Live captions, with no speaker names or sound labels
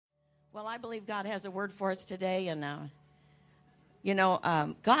Well, I believe God has a word for us today, and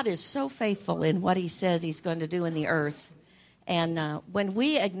God is so faithful in what he says he's going to do in the earth. And when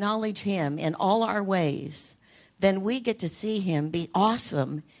we acknowledge him in all our ways, then we get to see him be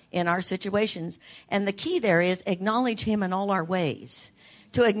awesome in our situations. And the key there is acknowledge him in all our ways.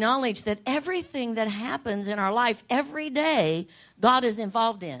 To acknowledge that everything that happens in our life every day, God is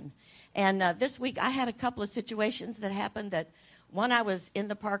involved in. And this week I had a couple of situations that happened that one, I was in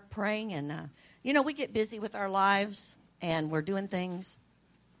the park praying, and, we get busy with our lives, and we're doing things,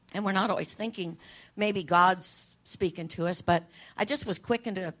 and we're not always thinking maybe God's speaking to us, but I just was quick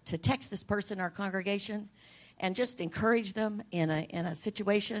to text this person in our congregation and just encourage them in a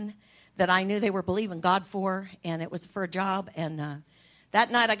situation that I knew they were believing God for, and it was for a job. And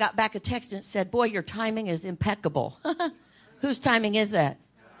that night I got back a text and it said, "Boy, your timing is impeccable." Whose timing is that?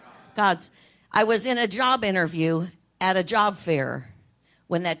 God's. I was in a job interview at a job fair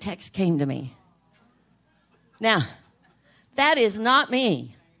when that text came to me. Now, that is not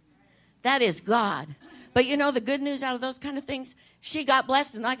me. That is God. But the good news out of those kind of things, she got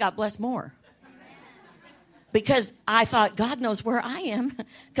blessed and I got blessed more. Because I thought, God knows where I am,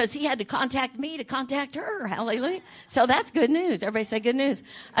 because he had to contact me to contact her. Hallelujah. So that's good news. Everybody say good news.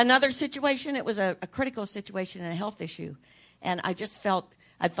 Another situation, it was a critical situation and a health issue. And I just felt,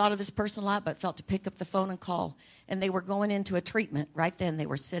 I'd thought of this person a lot, but felt to pick up the phone and call. And they were going into a treatment. Right then, they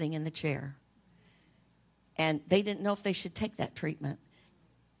were sitting in the chair. And they didn't know if they should take that treatment.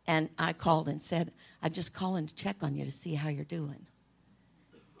 And I called and said, "I'm just calling to check on you to see how you're doing."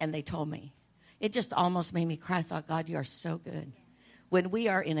 And they told me. It just almost made me cry. I thought, God, you are so good. When we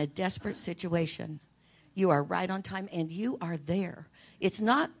are in a desperate situation, you are right on time and you are there. It's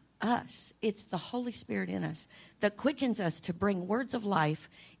not us. It's the Holy Spirit in us that quickens us to bring words of life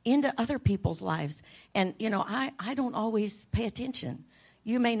into other people's lives. And, I don't always pay attention.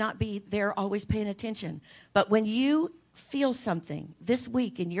 You may not be there always paying attention. But when you feel something this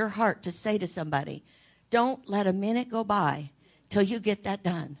week in your heart to say to somebody, don't let a minute go by till you get that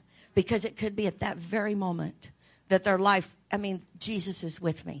done. Because it could be at that very moment that their life, Jesus is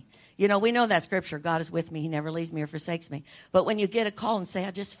with me. We know that scripture, God is with me. He never leaves me or forsakes me. But when you get a call and say,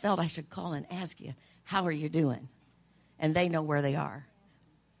 I just felt I should call and ask you, how are you doing? And they know where they are.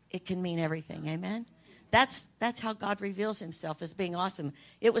 It can mean everything. Amen? That's how God reveals himself as being awesome.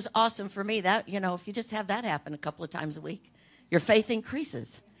 It was awesome for me that, if you just have that happen a couple of times a week, your faith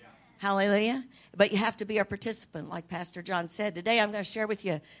increases. Hallelujah. But you have to be a participant, like Pastor John said. Today I'm going to share with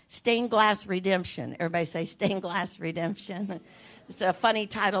you Stained Glass Redemption. Everybody say Stained Glass Redemption. It's a funny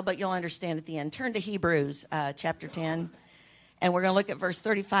title, but you'll understand at the end. Turn to Hebrews chapter 10, and we're going to look at verse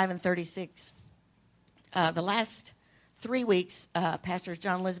 35 and 36. The last 3 weeks, Pastor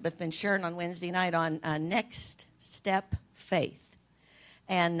John Elizabeth been sharing on Wednesday night on Next Step Faith.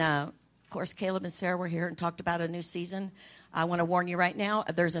 And, of course, Caleb and Sarah were here and talked about a new season. I want to warn you right now,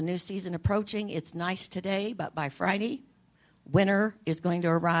 there's a new season approaching. It's nice today, but by Friday, winter is going to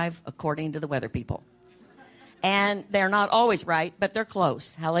arrive according to the weather people. And they're not always right, but they're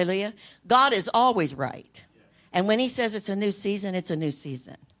close. Hallelujah. God is always right. And when he says it's a new season, it's a new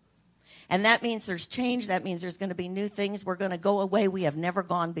season. And that means there's change. That means there's going to be new things. We're going to go away we have never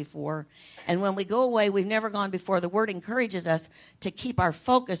gone before. And when we go away we've never gone before, the word encourages us to keep our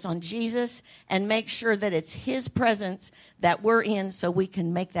focus on Jesus and make sure that it's his presence that we're in so we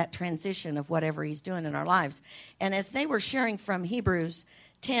can make that transition of whatever he's doing in our lives. And as they were sharing from Hebrews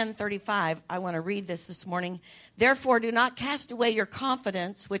 10:35, I want to read this morning. Therefore, do not cast away your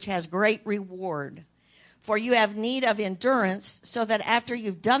confidence, which has great reward. For you have need of endurance, so that after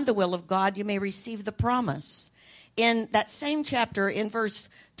you've done the will of God, you may receive the promise. In that same chapter, in verse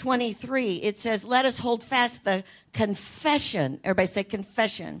 23, it says, let us hold fast the confession. Everybody say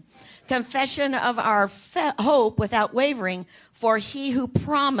confession. Confession of our hope without wavering, for he who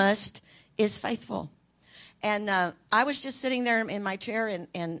promised is faithful. And I was just sitting there in my chair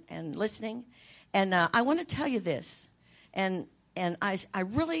and listening. And I want to tell you this. And I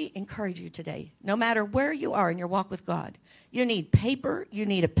really encourage you today, no matter where you are in your walk with God, you need paper, you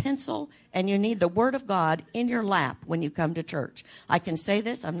need a pencil, and you need the Word of God in your lap when you come to church. I can say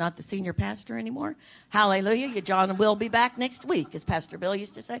this. I'm not the senior pastor anymore. Hallelujah. John will be back next week, as Pastor Bill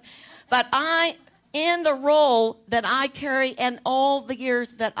used to say. But in the role that I carry and all the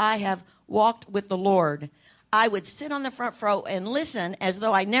years that I have walked with the Lord, I would sit on the front row and listen as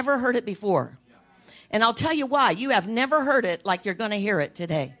though I never heard it before. And I'll tell you why. You have never heard it like you're going to hear it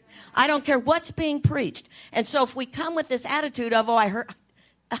today. I don't care what's being preached. And so if we come with this attitude of, I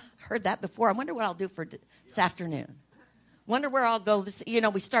heard that before. I wonder what I'll do for this afternoon. Wonder where I'll go.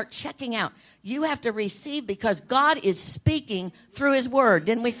 We start checking out. You have to receive because God is speaking through his word.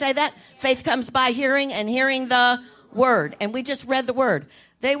 Didn't we say that? Faith comes by hearing and hearing the word. And we just read the word.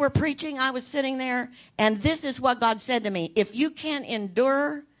 They were preaching. I was sitting there. And this is what God said to me. If you can't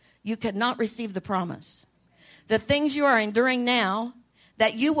endure, you cannot receive the promise. The things you are enduring now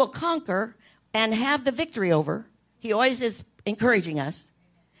that you will conquer and have the victory over. He always is encouraging us.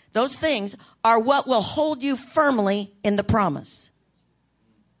 Those things are what will hold you firmly in the promise.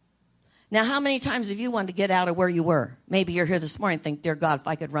 Now, how many times have you wanted to get out of where you were? Maybe you're here this morning and think, dear God, if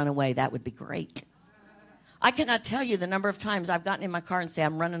I could run away, that would be great. I cannot tell you the number of times I've gotten in my car and say,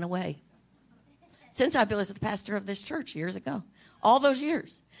 I'm running away. Since I was the pastor of this church years ago. All those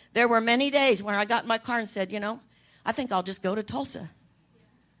years. There were many days where I got in my car and said, I think I'll just go to Tulsa.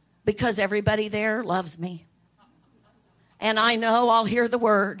 Because everybody there loves me. And I know I'll hear the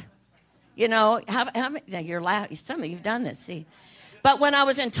word. How many, now you're laughing. Some of you have done this, see. But when I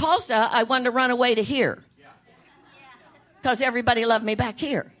was in Tulsa, I wanted to run away to here. Because everybody loved me back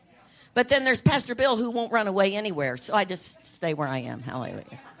here. But then there's Pastor Bill who won't run away anywhere. So I just stay where I am.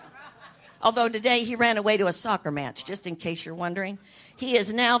 Hallelujah. Although today he ran away to a soccer match, just in case you're wondering. He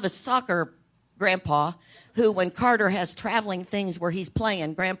is now the soccer grandpa who, when Carter has traveling things where he's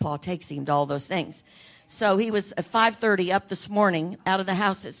playing, grandpa takes him to all those things. So he was at 5:30 up this morning, out of the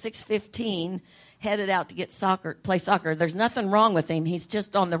house at 6:15, headed out to play soccer. There's nothing wrong with him. He's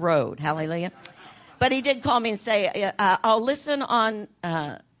just on the road. Hallelujah. But he did call me and say, I'll listen on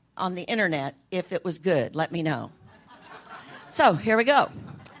the internet if it was good. Let me know. So here we go.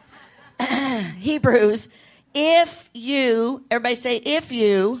 Hebrews, everybody say, if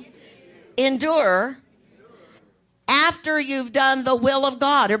you endure after you've done the will of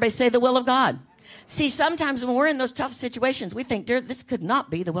God. Everybody say the will of God. See, sometimes when we're in those tough situations, we think, this could not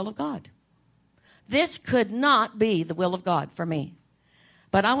be the will of God. This could not be the will of God for me.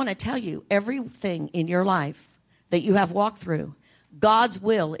 But I want to tell you, everything in your life that you have walked through, God's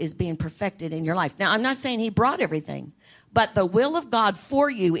will is being perfected in your life. Now, I'm not saying he brought everything, but the will of God for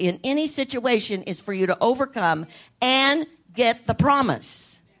you in any situation is for you to overcome and get the promise.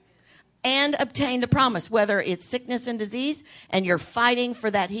 And obtain the promise, whether it's sickness and disease and you're fighting for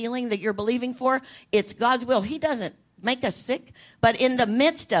that healing that you're believing for, it's God's will. He doesn't make us sick, but in the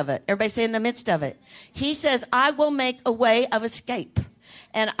midst of it, everybody say in the midst of it, he says, I will make a way of escape.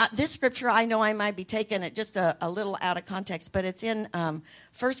 And this scripture, I know I might be taking it just a little out of context, but it's in 1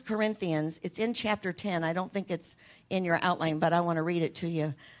 Corinthians. It's in chapter 10. I don't think it's in your outline, but I want to read it to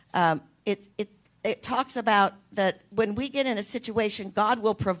you. It talks about that when we get in a situation, God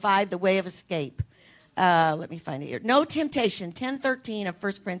will provide the way of escape. Let me find it here. No temptation, 10:13 of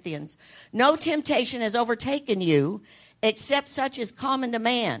 1 Corinthians. No temptation has overtaken you except such as common to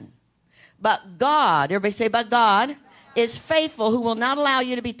man. But God, everybody say, but God is faithful, who will not allow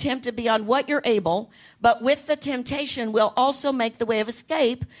you to be tempted beyond what you're able, but with the temptation will also make the way of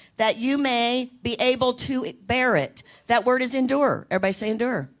escape that you may be able to bear it. That word is endure. Everybody say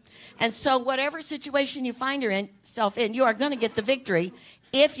endure. And so whatever situation you find yourself in, you are going to get the victory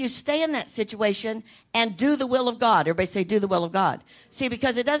if you stay in that situation and do the will of God. Everybody say, do the will of God. See,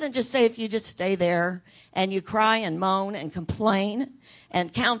 because it doesn't just say if you just stay there and you cry and moan and complain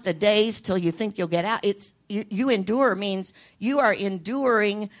and count the days till you think you'll get out. It's you endure means you are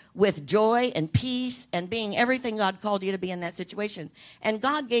enduring with joy and peace and being everything God called you to be in that situation. And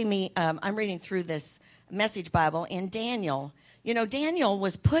God gave me, I'm reading through this Message Bible in Daniel. Daniel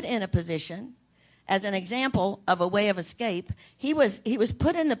was put in a position as an example of a way of escape. He was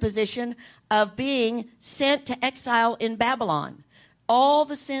put in the position of being sent to exile in Babylon. All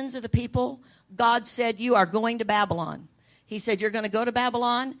the sins of the people, God said, you are going to Babylon. He said, you're going to go to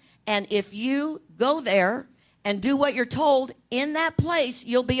Babylon, and if you go there and do what you're told in that place,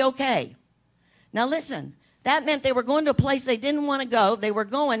 you'll be okay. Now listen, that meant they were going to a place they didn't want to go. They were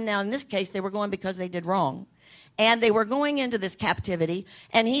going, now in this case, they were going because they did wrong. And they were going into this captivity.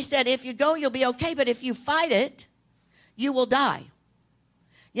 And he said, if you go, you'll be okay. But if you fight it, you will die.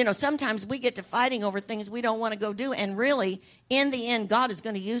 Sometimes we get to fighting over things we don't want to go do. And really, in the end, God is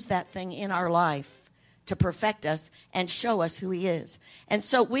going to use that thing in our life to perfect us and show us who he is. And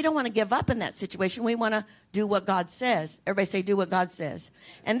so we don't want to give up in that situation. We want to do what God says. Everybody say, do what God says.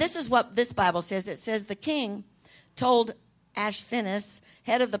 And this is what this Bible says. It says the king told Ashpenaz,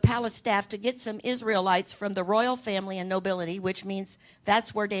 head of the palace staff, to get some Israelites from the royal family and nobility, which means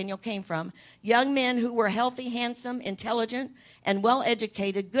that's where Daniel came from. Young men who were healthy, handsome, intelligent, and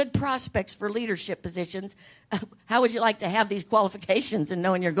well-educated, good prospects for leadership positions. How would you like to have these qualifications and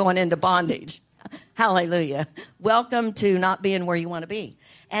knowing you're going into bondage? Hallelujah. Welcome to not being where you want to be.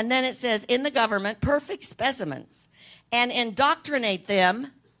 And then it says, in the government, perfect specimens, and indoctrinate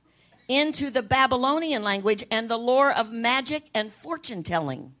them into the Babylonian language and the lore of magic and fortune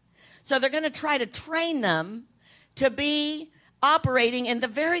telling. So they're going to try to train them to be operating in the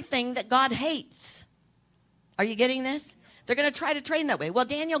very thing that God hates. Are you getting this? They're going to try to train that way. Well,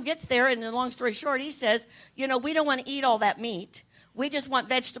 Daniel gets there, and long story short, he says, we don't want to eat all that meat. We just want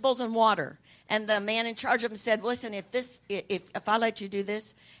vegetables and water. And the man in charge of him said, listen, if I let you do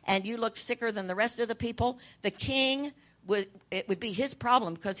this and you look sicker than the rest of the people, the king, it would be his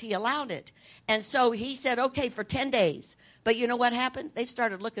problem because he allowed it. And so he said, okay, for 10 days. But you know what happened? They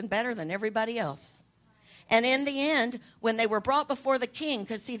started looking better than everybody else. And in the end, when they were brought before the king,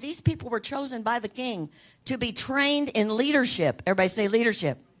 because see, these people were chosen by the king to be trained in leadership. Everybody say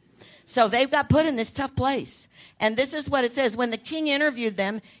leadership. So they got put in this tough place. And this is what it says. When the king interviewed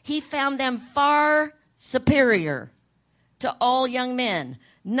them, he found them far superior to all young men.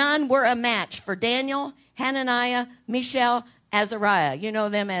 None were a match for Daniel, Hananiah, Mishael, Azariah. You know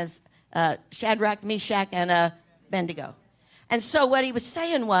them as Shadrach, Meshach, and Abednego. And so what he was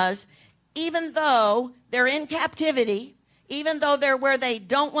saying was, even though they're in captivity, even though they're where they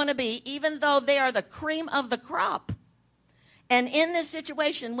don't want to be, even though they are the cream of the crop, and in this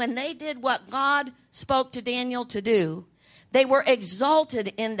situation, when they did what God spoke to Daniel to do, they were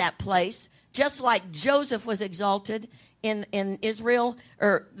exalted in that place, just like Joseph was exalted in Israel,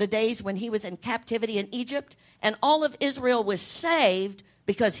 or the days when he was in captivity in Egypt, and all of Israel was saved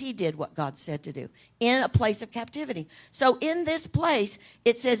because he did what God said to do in a place of captivity. So in this place,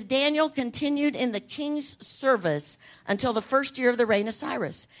 it says Daniel continued in the king's service until the first year of the reign of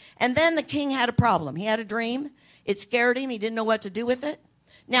Cyrus. And then the king had a problem. He had a dream. It scared him. He didn't know what to do with it.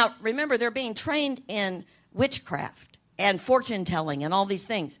 Now, remember, they're being trained in witchcraft and fortune telling and all these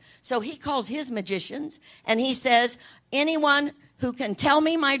things. So he calls his magicians and he says, anyone who can tell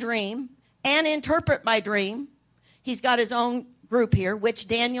me my dream and interpret my dream, he's got his own group here, which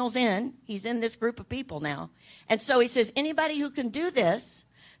Daniel's in. He's in this group of people now. And so he says, anybody who can do this,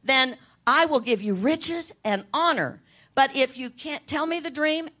 then I will give you riches and honor. But if you can't tell me the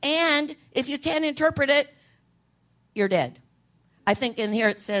dream and if you can't interpret it, you're dead. I think in here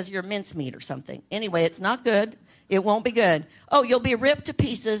it says you're mincemeat or something. Anyway, it's not good. It won't be good. Oh, you'll be ripped to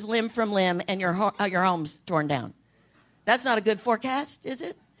pieces, limb from limb, and your home's torn down. That's not a good forecast, is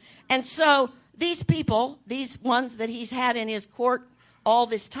it? And so these people, these ones that he's had in his court all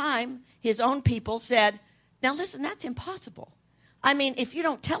this time, his own people said, now listen, that's impossible. I mean, if you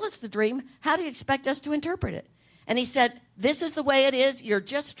don't tell us the dream, how do you expect us to interpret it? And he said, this is the way it is. You're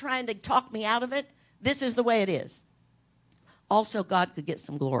just trying to talk me out of it. This is the way it is. Also, God could get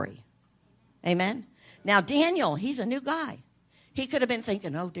some glory. Amen? Now, Daniel, he's a new guy. He could have been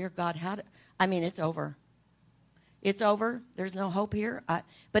thinking, oh, dear God, it's over. It's over. There's no hope here.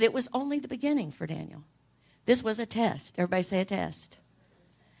 But it was only the beginning for Daniel. This was a test. Everybody say a test.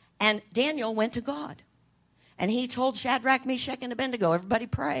 And Daniel went to God. And he told Shadrach, Meshach, and Abednego, everybody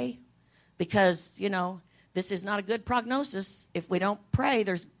pray. Because, this is not a good prognosis. If we don't pray,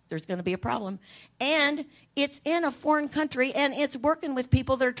 there's going to be a problem. And it's in a foreign country, and it's working with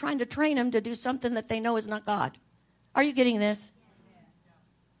people that are trying to train them to do something that they know is not God. Are you getting this?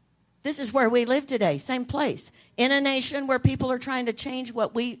 This is where we live today, same place. In a nation where people are trying to change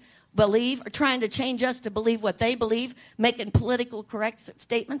what we believe, or trying to change us to believe what they believe, making political correct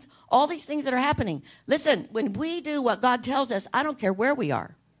statements, all these things that are happening. Listen, when we do what God tells us, I don't care where we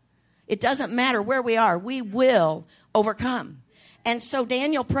are. It doesn't matter where we are. We will overcome. And so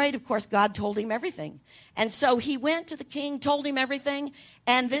Daniel prayed. Of course, God told him everything. And so he went to the king, told him everything.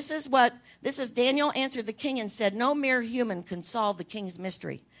 And this is Daniel answered the king and said, no mere human can solve the king's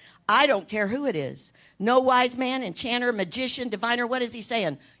mystery. I don't care who it is. No wise man, enchanter, magician, diviner. What is he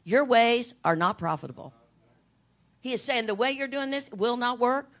saying? Your ways are not profitable. He is saying the way you're doing this will not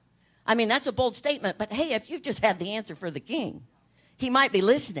work. I mean, that's a bold statement. But hey, if you've just had the answer for the king, he might be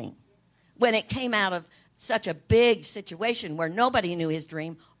listening when it came out of such a big situation where nobody knew his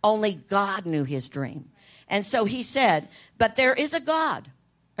dream. Only God knew his dream. And so he said, but there is a God.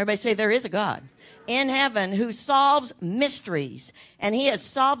 Everybody say there is a God in heaven who solves mysteries. And he has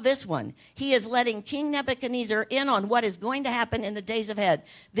solved this one. He is letting King Nebuchadnezzar in on what is going to happen in the days ahead.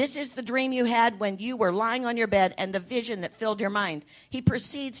 This is the dream you had when you were lying on your bed and the vision that filled your mind. He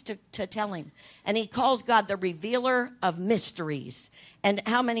proceeds to tell him. And he calls God the revealer of mysteries. And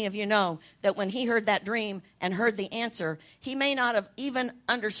how many of you know that when he heard that dream and heard the answer, he may not have even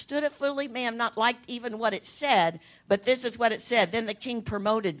understood it fully, may have not liked even what it said, but this is what it said. Then the king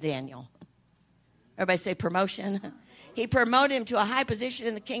promoted Daniel. Everybody say promotion. He promoted him to a high position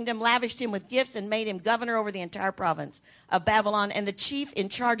in the kingdom, lavished him with gifts, and made him governor over the entire province of Babylon and the chief in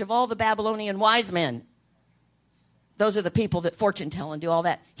charge of all the Babylonian wise men. Those are the people that fortune tell and do all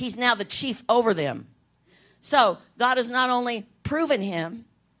that. He's now the chief over them. So God has not only proven him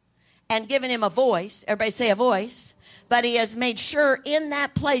and given him a voice, everybody say a voice, but he has made sure in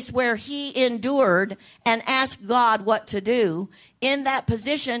that place where he endured and asked God what to do, in that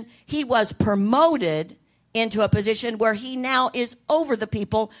position, he was promoted into a position where he now is over the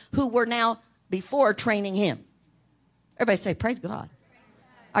people who were now before training him. Everybody say, praise God.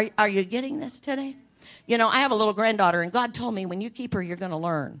 Are you getting this today? You know, I have a little granddaughter, and God told me when you keep her, you're going to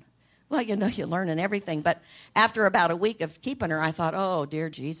learn. Well, you know, you learn in everything. But after about a week of keeping her, I thought, oh, dear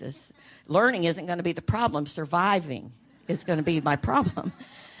Jesus, learning isn't going to be the problem. Surviving is going to be my problem.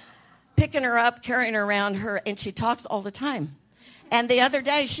 Picking her up, carrying her around her, and she talks all the time. And the other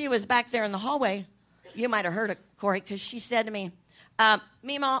day, she was back there in the hallway. You might have heard it, Corey, because she said to me,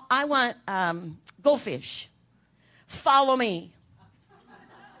 Mima, I want goldfish. Follow me.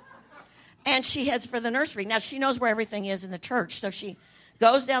 And she heads for the nursery. Now, she knows where everything is in the church. So she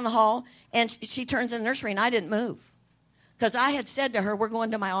goes down the hall, and she turns in the nursery, and I didn't move. Because I had said to her, we're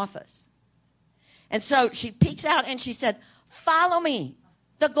going to my office. And so she peeks out, and she said, follow me.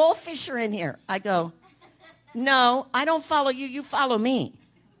 The goldfish are in here. I go, no, I don't follow you. You follow me.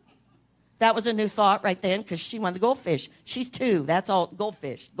 That was a new thought right then because she wanted the goldfish. She's 2. That's all.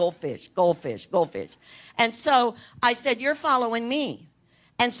 Goldfish, goldfish, goldfish, goldfish. And so I said, you're following me.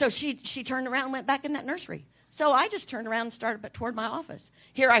 And so she turned around and went back in that nursery. So I just turned around and started toward my office.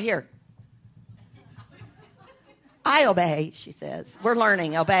 Here I hear. I obey, she says. We're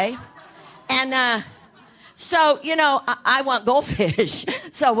learning, obey. And so, you know, I want goldfish.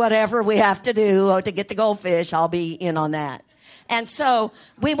 So whatever we have to do to get the goldfish, I'll be in on that. And so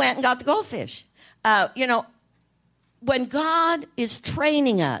we went and got the goldfish. You know, when God is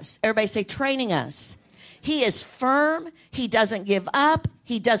training us, everybody say training us, he is firm. He doesn't give up.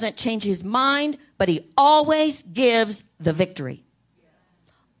 He doesn't change his mind, but he always gives the victory.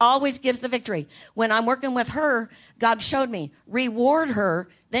 Always gives the victory. When I'm working with her, God showed me, reward her,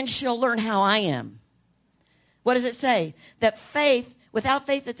 then she'll learn how I am. What does it say? That faith, without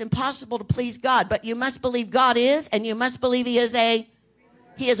faith, it's impossible to please God. But you must believe God is, and you must believe he is a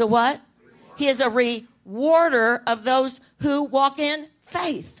what? He is a rewarder of those who walk in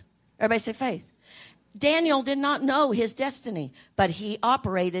faith. Everybody say faith. Daniel did not know his destiny, but he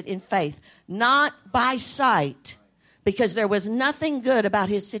operated in faith, not by sight, because there was nothing good about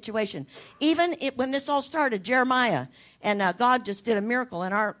his situation. Even when this all started, Jeremiah, and God just did a miracle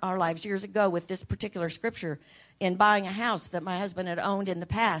in our lives years ago with this particular scripture in buying a house that my husband had owned in the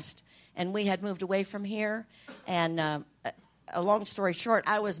past. And we had moved away from here. And a long story short,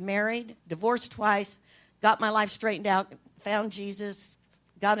 I was married, divorced twice, got my life straightened out, found Jesus,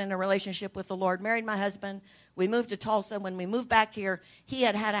 got in a relationship with the Lord, married my husband. We moved to Tulsa. When we moved back here, he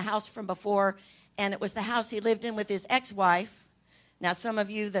had a house from before, and it was the house he lived in with his ex-wife. Now, some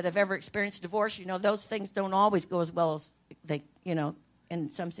of you that have ever experienced divorce, you know, those things don't always go as well as they, you know, in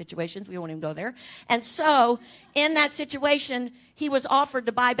some situations. We won't even go there. And so, in that situation, he was offered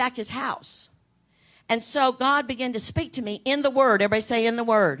to buy back his house. And so, God began to speak to me in the Word. Everybody say in the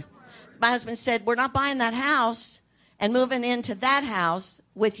Word. My husband said, we're not buying that house and moving into that house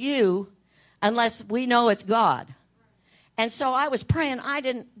with you unless we know it's God. And so I was praying.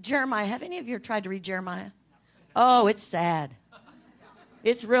 Jeremiah, have any of you tried to read Jeremiah? Oh, it's sad.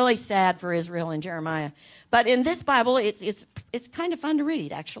 It's really sad for Israel and Jeremiah. But in this Bible, it's kind of fun to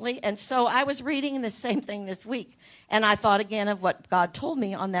read, actually. And so I was reading the same thing this week. And I thought again of what God told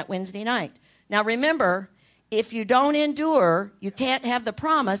me on that Wednesday night. Now, remember, if you don't endure, you can't have the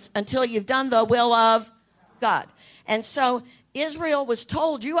promise until you've done the will of God. And so Israel was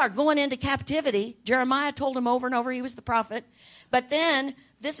told, you are going into captivity. Jeremiah told him over and over, he was the prophet. But then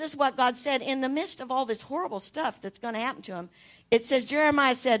this is what God said in the midst of all this horrible stuff that's going to happen to him. It says,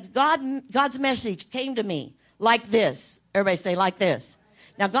 Jeremiah said, God's message came to me like this. Everybody say like this.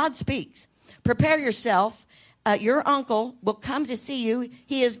 Now God speaks. Prepare yourself. Your uncle will come to see you.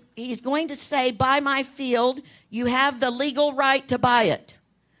 He's going to say, buy my field. You have the legal right to buy it.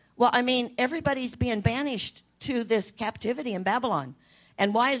 Well, I mean, everybody's being banished to this captivity in Babylon.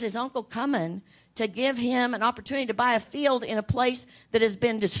 And why is his uncle coming to give him an opportunity to buy a field in a place that has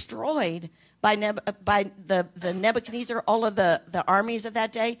been destroyed by the Nebuchadnezzar, all of the armies of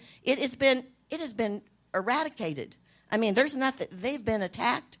that day? It has been eradicated. I mean, there's nothing. They've been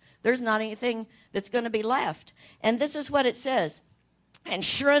attacked. There's not anything that's going to be left. And this is what it says. And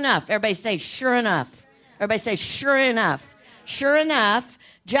sure enough, everybody say sure enough. Everybody say sure enough. Sure enough,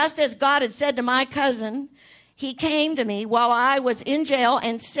 just as God had said to my cousin, He came to me while I was in jail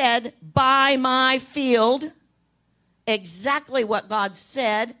and said, buy my field. Exactly what God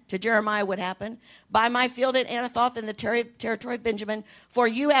said to Jeremiah would happen. Buy my field at Anathoth in the territory of Benjamin, for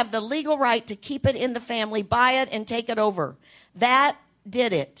you have the legal right to keep it in the family. Buy it and take it over. That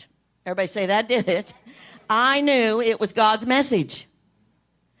did it. Everybody say, that did it. I knew it was God's message.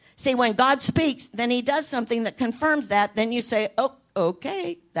 See, when God speaks, then he does something that confirms that. Then you say, oh,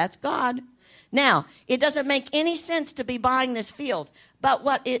 okay, that's God. Now, it doesn't make any sense to be buying this field. But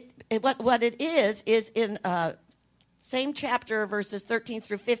what it is in same chapter, verses 13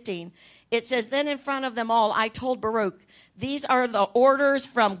 through 15, it says, then in front of them all, I told Baruch, these are the orders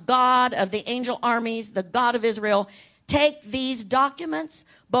from God of the angel armies, the God of Israel. Take these documents,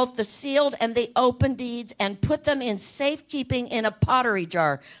 both the sealed and the open deeds, and put them in safekeeping in a pottery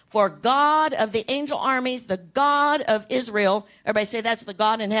jar. For God of the angel armies, the God of Israel, everybody say that's the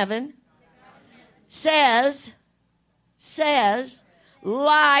God in heaven, says,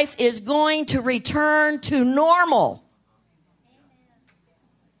 life is going to return to normal.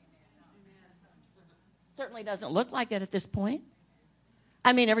 Certainly doesn't look like it at this point.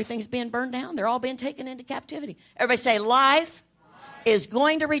 I mean, everything's being burned down. They're all being taken into captivity. Everybody say, life is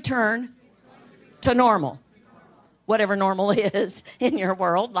going to return to normal. Whatever normal is in your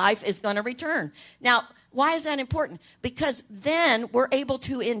world, life is going to return. Now, why is that important? Because then we're able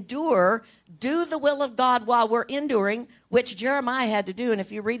to endure, do the will of God while we're enduring, which Jeremiah had to do. And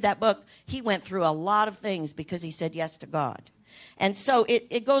if you read that book, he went through a lot of things because he said yes to God. And so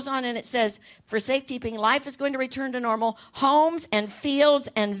it goes on and it says, for safekeeping, life is going to return to normal. Homes and fields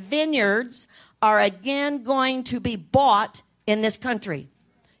and vineyards are again going to be bought in this country.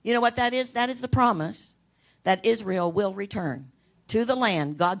 You know what that is? That is the promise that Israel will return to the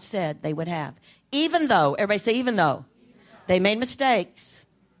land God said they would have. Even though, everybody say, even though they made mistakes,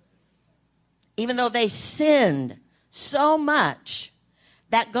 even though they sinned so much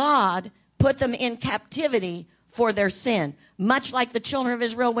that God put them in captivity for their sin, much like the children of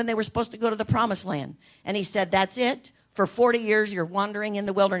Israel when they were supposed to go to the promised land. And he said, that's it. For 40 years, you're wandering in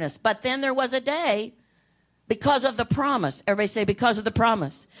the wilderness. But then there was a day because of the promise. Everybody say, because of the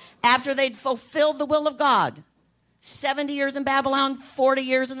promise. After they'd fulfilled the will of God, 70 years in Babylon, 40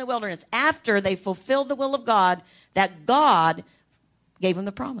 years in the wilderness. After they fulfilled the will of God, that God gave them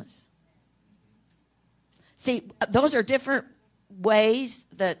the promise. See, those are different ways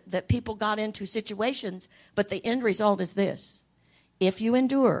that people got into situations, but the end result is this. If you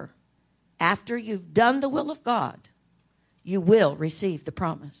endure after you've done the will of God, you will receive the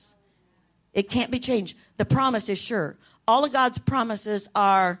promise. It can't be changed. The promise is sure. All of God's promises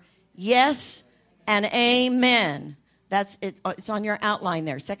are yes and amen. That's it. It's on your outline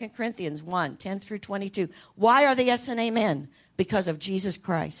there. 2 Corinthians 1, 10 through 22. Why are the yes and amen? Because of Jesus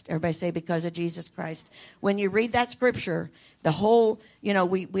Christ. Everybody say, because of Jesus Christ. When you read that scripture, the whole,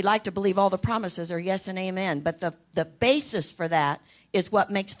 we like to believe all the promises are yes and amen. But the basis for that is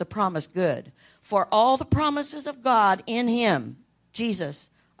what makes the promise good. For all the promises of God in him, Jesus,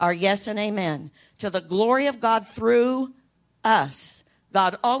 are yes and amen. To the glory of God through us.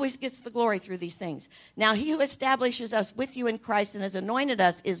 God always gets the glory through these things. Now, he who establishes us with you in Christ and has anointed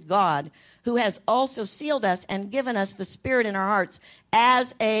us is God, who has also sealed us and given us the Spirit in our hearts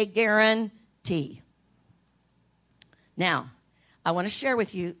as a guarantee. Now, I want to share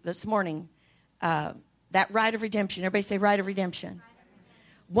with you this morning that right of redemption. Everybody say right of redemption.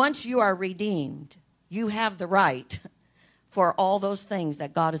 Once you are redeemed, you have the right for all those things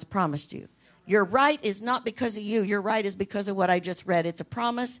that God has promised you. Your right is not because of you. Your right is because of what I just read. It's a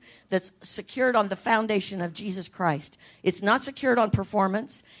promise that's secured on the foundation of Jesus Christ. It's not secured on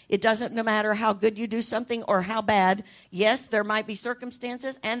performance. It doesn't, no matter how good you do something or how bad. Yes, there might be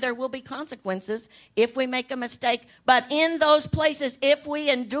circumstances and there will be consequences if we make a mistake. But in those places, if we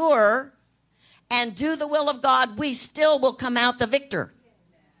endure and do the will of God, we still will come out the victor.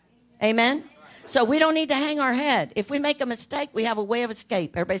 Amen? So we don't need to hang our head. If we make a mistake, we have a way of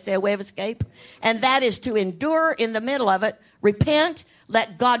escape. Everybody say a way of escape. And that is to endure in the middle of it. Repent.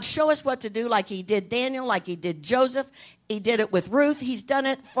 Let God show us what to do, like he did Daniel, like he did Joseph. He did it with Ruth. He's done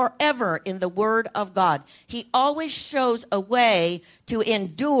it forever in the Word of God. He always shows a way to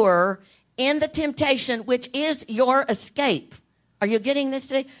endure in the temptation, which is your escape. Are you getting this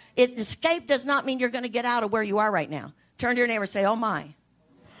today? Escape does not mean you're going to get out of where you are right now. Turn to your neighbor and say, oh my.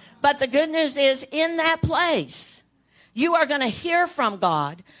 But the good news is, in that place, You are going to hear from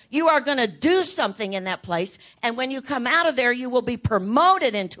God. You are going to do something in that place. And when you come out of there, you will be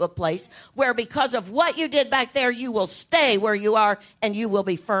promoted into a place where because of what you did back there, you will stay where you are and you will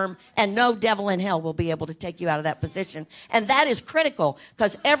be firm. And no devil in hell will be able to take you out of that position. And that is critical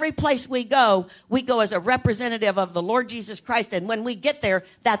because every place we go as a representative of the Lord Jesus Christ. And when we get there,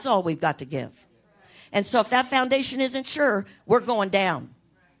 that's all we've got to give. And so if that foundation isn't sure, we're going down.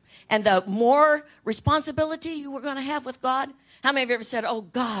 And the more responsibility you were going to have with God, how many of you ever said, oh,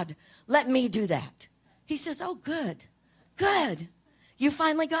 God, let me do that? He says, oh, good. You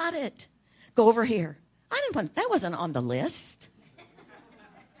finally got it. Go over here. That wasn't on the list.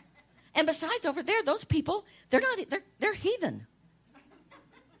 And besides, over there, those people, they're heathen.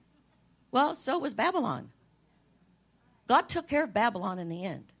 Well, so was Babylon. God took care of Babylon in the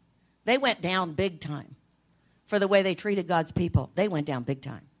end. They went down big time for the way they treated God's people. They went down big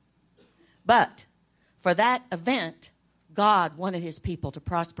time. But for that event, God wanted his people to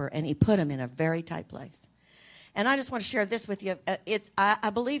prosper, and he put them in a very tight place. And I just want to share this with you. I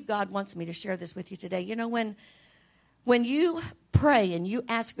believe God wants me to share this with you today. You know, when you pray and you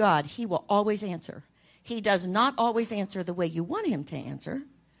ask God, he will always answer. He does not always answer the way you want him to answer,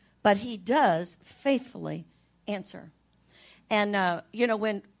 but he does faithfully answer. And, you know,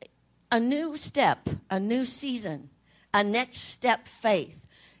 when a new step, a new season, a next step faith,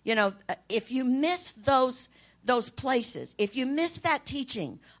 you know, if you miss those places, if you miss that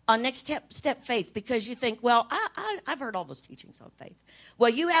teaching on next step faith because you think, well, I've heard all those teachings on faith. Well,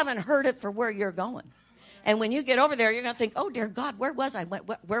 you haven't heard it for where you're going. And when you get over there, you're going to think, oh, dear God, where was I?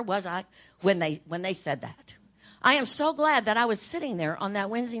 Where was I when they said that? I am so glad that I was sitting there on that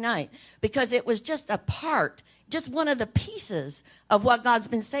Wednesday night because it was just a part, just one of the pieces of what God's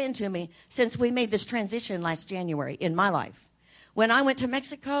been saying to me since we made this transition last January in my life. When I went to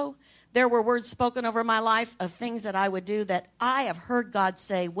Mexico, there were words spoken over my life of things that I would do that I have heard God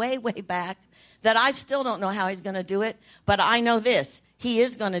say way, way back that I still don't know how he's going to do it, but I know this. He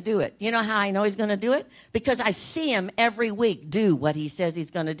is going to do it. You know how I know he's going to do it? Because I see him every week do what he says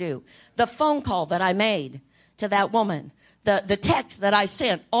he's going to do. The phone call that I made to that woman, the text that I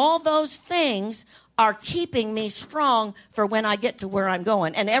sent, all those things are keeping me strong for when I get to where I'm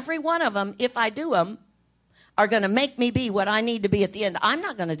going. And every one of them, if I do them, are going to make me be what I need to be at the end. I'm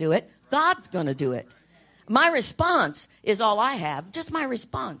not going to do it. God's going to do it. My response is all I have, just my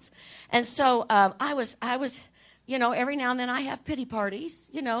response. And so I was, you know, every now and then I have pity parties.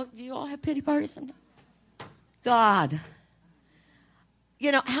 You know, do you all have pity parties sometimes? God.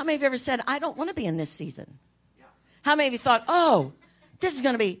 You know, how many of you ever said, I don't want to be in this season? How many of you thought, oh, this is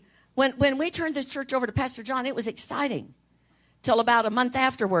going to be, when we turned this church over to Pastor John, it was exciting till about a month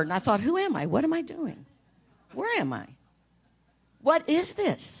afterward. And I thought, who am I? What am I doing? Where am I? What is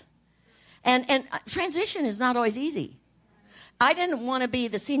this? And transition is not always easy. I didn't want to be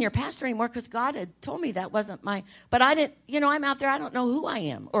the senior pastor anymore because God had told me that wasn't but I didn't, you know, I'm out there, I don't know who I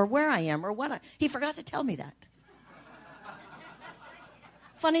am or where I am or he forgot to tell me that.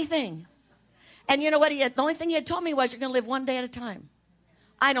 Funny thing. And you know what? The only thing he had told me was you're going to live one day at a time.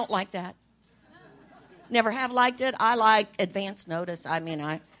 I don't like that. Never have liked it. I like advance notice. I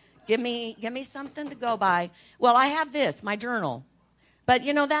mean, give me something to go by. Well, I have this, my journal. But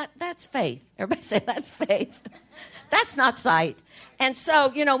you know, that's faith. Everybody say that's faith. That's not sight. And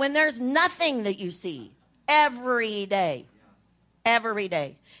so, you know, when there's nothing that you see every day.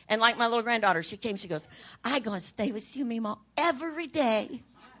 And like my little granddaughter, she came, she goes, I'm going to stay with you, Mima, every day.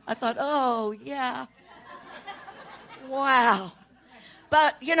 I thought, oh, yeah. Wow.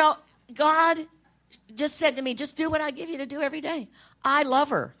 But, you know, God just said to me, just do what I give you to do every day. I love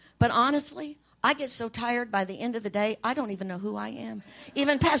her. But honestly, I get so tired by the end of the day, I don't even know who I am.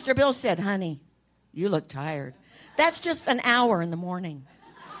 Even Pastor Bill said, honey, you look tired. That's just an hour in the morning.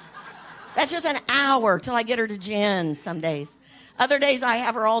 That's just an hour till I get her to Jen some days. Other days I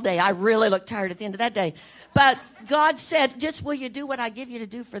have her all day. I really look tired at the end of that day. But God said, just will you do what I give you to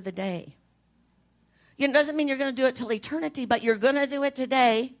do for the day? It doesn't mean you're going to do it till eternity, but you're going to do it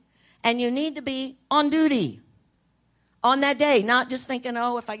today, and you need to be on duty on that day, not just thinking,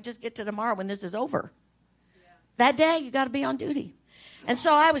 oh, if I just get to tomorrow when this is over. Yeah. That day, you got to be on duty. And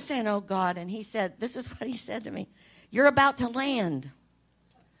so I was saying, oh, God, and he said, this is what he said to me. You're about to land.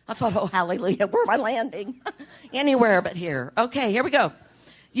 I thought, oh, hallelujah, where am I landing? Anywhere but here. Okay, here we go.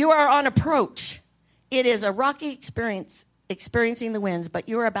 You are on approach. It is a rocky experience, experiencing the winds, but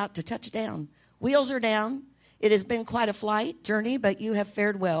you are about to touch down. Wheels are down. It has been quite a flight journey, but you have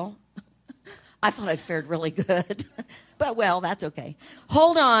fared well. I thought I'd fared really good. But, well, that's okay.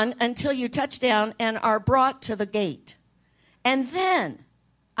 Hold on until you touch down and are brought to the gate. And then,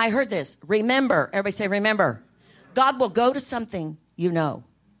 I heard this, remember. Everybody say remember. God will go to something you know.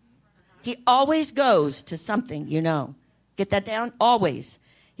 He always goes to something you know. Get that down? Always.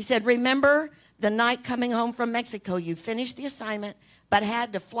 He said, remember the night coming home from Mexico, you finished the assignment, but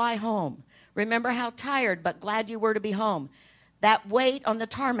had to fly home. Remember how tired, but glad you were to be home. That wait on the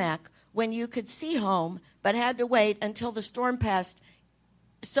tarmac when you could see home, but had to wait until the storm passed,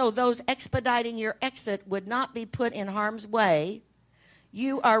 so those expediting your exit would not be put in harm's way.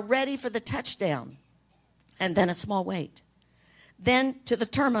 You are ready for the touchdown. And then a small wait. Then to the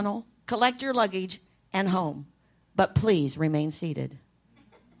terminal, collect your luggage, and home. But please remain seated.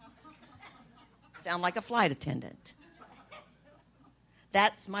 Sound like a flight attendant.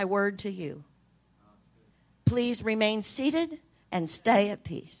 That's my word to you. Please remain seated and stay at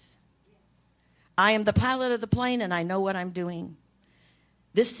peace. I am the pilot of the plane, and I know what I'm doing.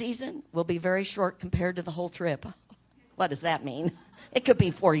 This season will be very short compared to the whole trip. What does that mean? It could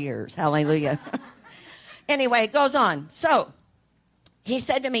be 4 years. Hallelujah. Anyway, it goes on. So he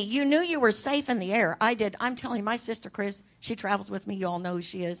said to me, you knew you were safe in the air. I did. I'm telling you, my sister Chris, she travels with me. You all know who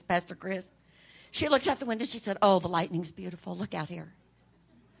she is, Pastor Chris. She looks out the window. She said, oh, the lightning's beautiful. Look out here.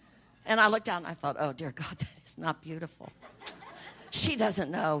 And I looked out and I thought, oh, dear God, that is not beautiful. She doesn't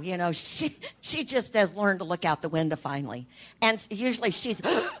know, she just has learned to look out the window finally. And usually she's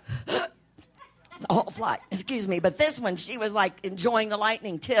the whole flight, excuse me. But this one, she was like enjoying the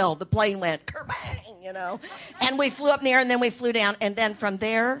lightning till the plane went kerbang, And we flew up in the air and then we flew down. And then from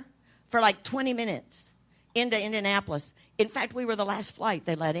there, for like 20 minutes into Indianapolis. In fact, we were the last flight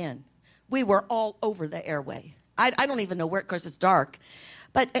they let in. We were all over the airway. I don't even know where, because it's dark.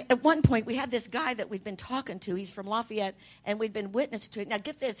 But at one point, we had this guy that we'd been talking to. He's from Lafayette, and we'd been witness to it. Now,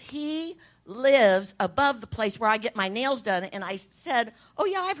 get this. He lives above the place where I get my nails done. And I said, oh,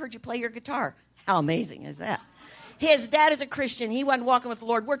 yeah, I've heard you play your guitar. How amazing is that? His dad is a Christian. He wasn't walking with the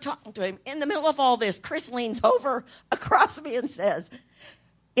Lord. We're talking to him. In the middle of all this, Chris leans over across me and says,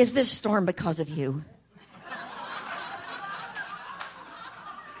 is this storm because of you?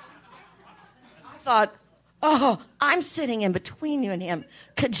 I thought, oh, I'm sitting in between you and him.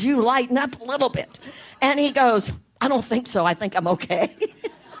 Could you lighten up a little bit? And he goes, I don't think so. I think I'm okay.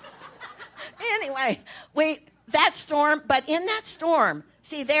 Anyway, that storm, but in that storm,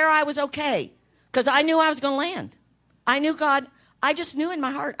 see, there I was okay because I knew I was going to land. I knew God. I just knew in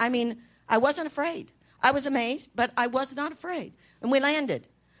my heart. I mean, I wasn't afraid. I was amazed, but I was not afraid. And we landed.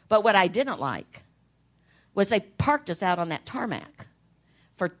 But what I didn't like was they parked us out on that tarmac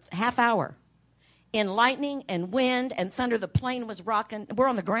for half hour. In lightning and wind and thunder, the plane was rocking. We're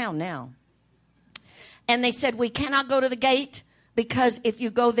on the ground now. And they said, we cannot go to the gate because if you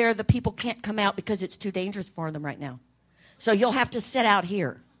go there, the people can't come out because it's too dangerous for them right now. So you'll have to sit out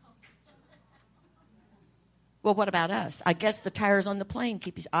here. Well, what about us? I guess the tires on the plane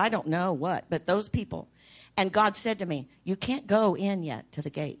keep you. I don't know what, but those people. And God said to me, you can't go in yet to the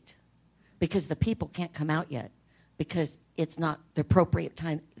gate because the people can't come out yet because it's not the appropriate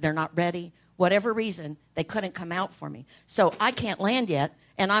time. They're not ready. Whatever reason, they couldn't come out for me. So I can't land yet,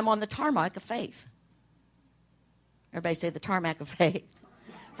 and I'm on the tarmac of faith. Everybody say the tarmac of faith.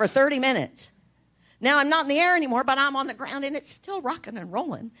 For 30 minutes. Now I'm not in the air anymore, but I'm on the ground, and it's still rocking and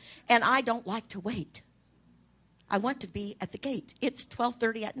rolling. And I don't like to wait. I want to be at the gate. It's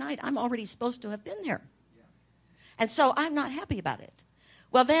 12:30 at night. I'm already supposed to have been there. And so I'm not happy about it.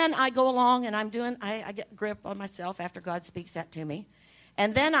 Well, then I go along, and I get grip on myself after God speaks that to me.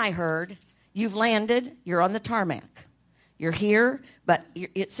 And then I heard, you've landed, you're on the tarmac. You're here, but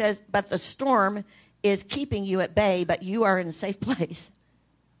it says, but the storm is keeping you at bay, but you are in a safe place.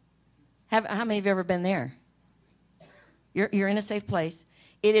 How many of you ever been there? You're in a safe place.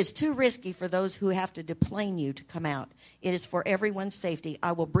 It is too risky for those who have to deplane you to come out. It is for everyone's safety.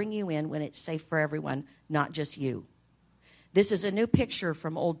 I will bring you in when it's safe for everyone, not just you. This is a new picture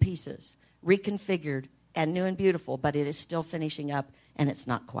from old pieces, reconfigured and new and beautiful, but it is still finishing up, and it's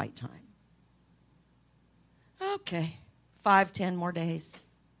not quite time. Okay, 5-10 more days.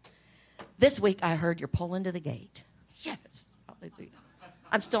 This week I heard you're pulling to the gate. Yes, hallelujah.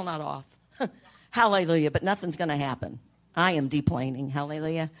 I'm still not off. Hallelujah, but nothing's going to happen. I am deplaning,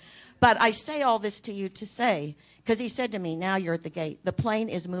 hallelujah. But I say all this to you to say, because he said to me, now you're at the gate. The plane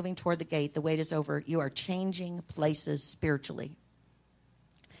is moving toward the gate. The wait is over. You are changing places spiritually.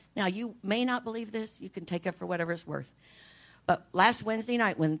 Now, you may not believe this. You can take it for whatever it's worth. But last Wednesday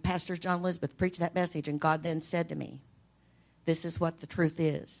night when Pastor John Elizabeth preached that message, and God then said to me, this is what the truth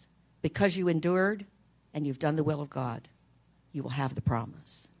is. Because you endured and you've done the will of God, you will have the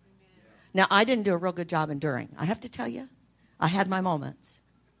promise. Amen. Now, I didn't do a real good job enduring. I have to tell you, I had my moments.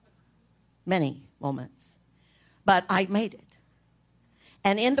 Many moments. But I made it.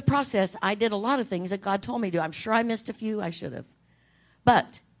 And in the process, I did a lot of things that God told me to do. I'm sure I missed a few. I should have.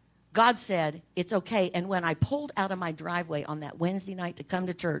 But God said, it's okay. And when I pulled out of my driveway on that Wednesday night to come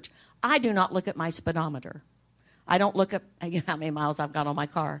to church, I do not look at my speedometer. I don't look at how many miles I've got on my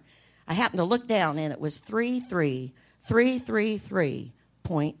car. I happened to look down, and it was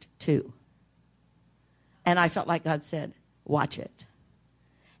 33333.2. And I felt like God said, watch it.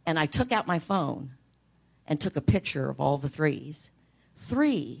 And I took out my phone and took a picture of all the threes.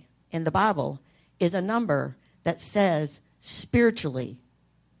 3 in the Bible is a number that says spiritually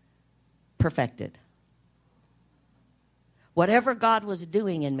perfected. Whatever God was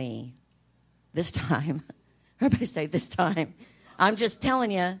doing in me this time, everybody say this time. I'm just telling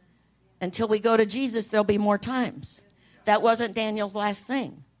you, until we go to Jesus, there'll be more times. That wasn't Daniel's last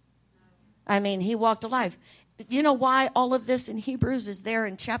thing. I mean, he walked a life. You know why all of this in Hebrews is there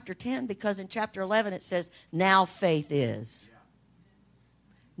in chapter 10? Because in chapter 11 it says, now faith is.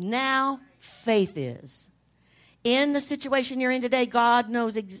 Now faith is. In the situation you're in today, God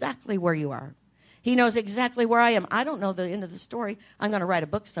knows exactly where you are. He knows exactly where I am. I don't know the end of the story. I'm going to write a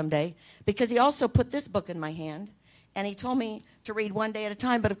book someday, because he also put this book in my hand, and he told me to read one day at a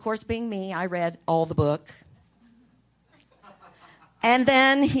time. But of course, being me, I read all the book. And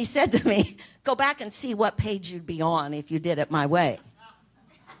then he said to me, go back and see what page you'd be on if you did it my way.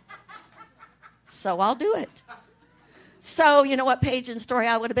 So I'll do it. So you know what page and story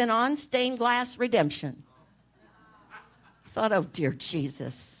I would have been on? Stained glass redemption. I thought, oh, dear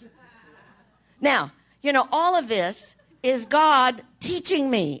Jesus. Now, you know, all of this is God teaching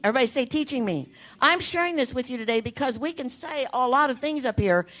me. Everybody say teaching me. I'm sharing this with you today because we can say a lot of things up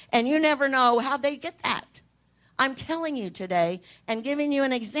here, and you never know how they get that. I'm telling you today and giving you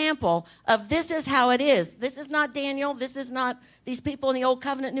an example of this is how it is. This is not Daniel. This is not these people in the Old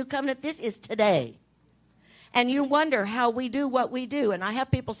Covenant, New Covenant. This is today. And you wonder how we do what we do. And I have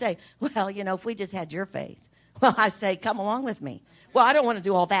people say, well, you know, if we just had your faith. Well, I say, come along with me. Well, I don't want to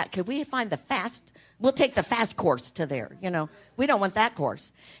do all that. Could we find the fast? We'll take the fast course to there. You know, we don't want that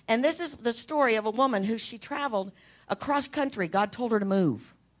course. And this is the story of a woman who she traveled across country. God told her to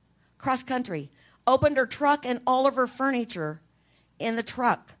move cross country. Opened her truck, and all of her furniture in the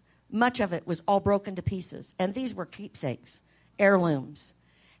truck, much of it was all broken to pieces. And these were keepsakes, heirlooms.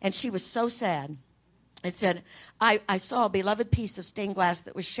 And she was so sad. It said, I saw a beloved piece of stained glass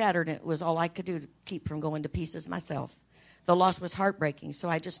that was shattered, and it was all I could do to keep from going to pieces myself. The loss was heartbreaking, so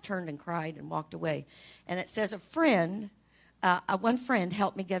I just turned and cried and walked away. And it says one friend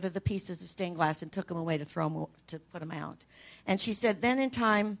helped me gather the pieces of stained glass and took them away to put them out. And she said, then in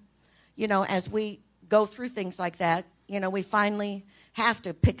time, you know, as we go through things like that, you know, we finally have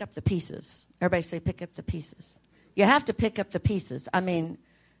to pick up the pieces. Everybody say pick up the pieces. You have to pick up the pieces. I mean,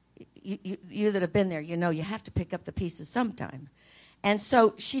 you that have been there, you know, you have to pick up the pieces sometime. And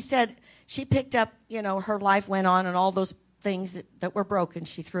so she said she picked up, you know, her life went on, and all those things that were broken,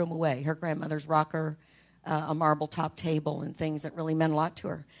 she threw them away. Her grandmother's rocker, a marble top table, and things that really meant a lot to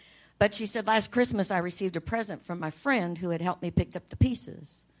her. But she said, last Christmas I received a present from my friend who had helped me pick up the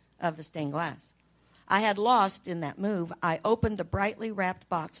pieces of the stained glass. I had lost in that move. I opened the brightly wrapped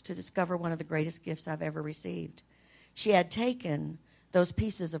box to discover one of the greatest gifts I've ever received. She had taken those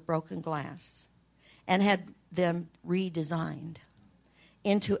pieces of broken glass and had them redesigned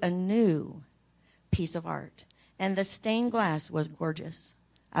into a new piece of art. And the stained glass was gorgeous.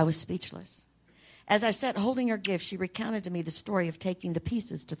 I was speechless. As I sat holding her gift, she recounted to me the story of taking the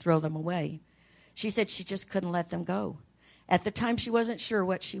pieces to throw them away. She said she just couldn't let them go. At the time, she wasn't sure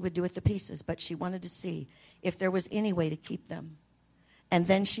what she would do with the pieces, but she wanted to see if there was any way to keep them. And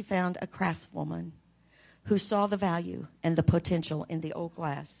then she found a craftswoman who saw the value and the potential in the old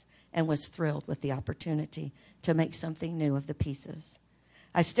glass and was thrilled with the opportunity to make something new of the pieces.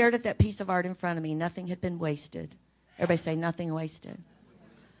 I stared at that piece of art in front of me. Nothing had been wasted. Everybody say nothing wasted.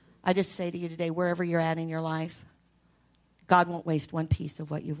 I just say to you today, wherever you're at in your life, God won't waste one piece of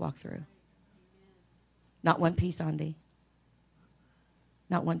what you've walked through. Not one piece, Andy.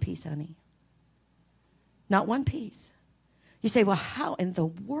 Not one piece, honey. Not one piece. You say, well, how in the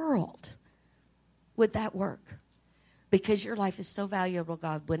world would that work? Because your life is so valuable,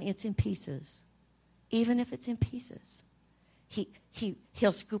 God, when it's in pieces, even if it's in pieces,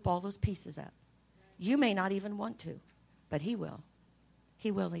 he'll scoop all those pieces up. You may not even want to, but he will.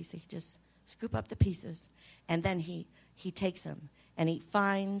 He will, Lacey. Just scoop up the pieces, and then he takes them, and he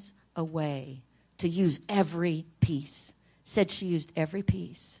finds a way to use every piece. Said she used every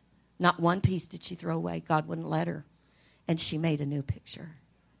piece. Not one piece did she throw away. God wouldn't let her. And she made a new picture.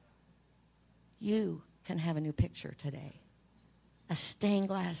 You can have a new picture today. A stained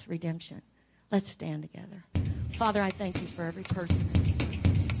glass redemption. Let's stand together. Father, I thank you for every person in this room.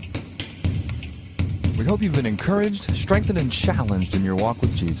 We hope you've been encouraged, strengthened, and challenged in your walk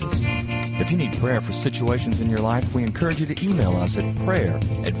with Jesus. If you need prayer for situations in your life, we encourage you to email us at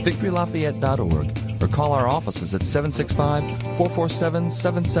prayer@victorylafayette.org or call our offices at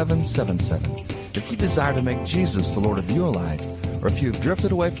 765-447-7777. If you desire to make Jesus the Lord of your life, or if you have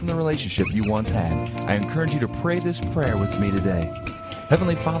drifted away from the relationship you once had, I encourage you to pray this prayer with me today.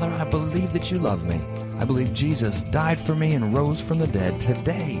 Heavenly Father, I believe that you love me. I believe Jesus died for me and rose from the dead.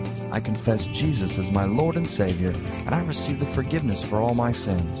 Today, I confess Jesus as my Lord and Savior, and I receive the forgiveness for all my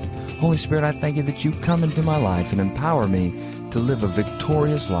sins. Holy Spirit, I thank you that you come into my life and empower me to live a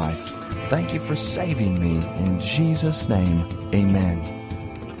victorious life. Thank you for saving me. In Jesus' name, amen.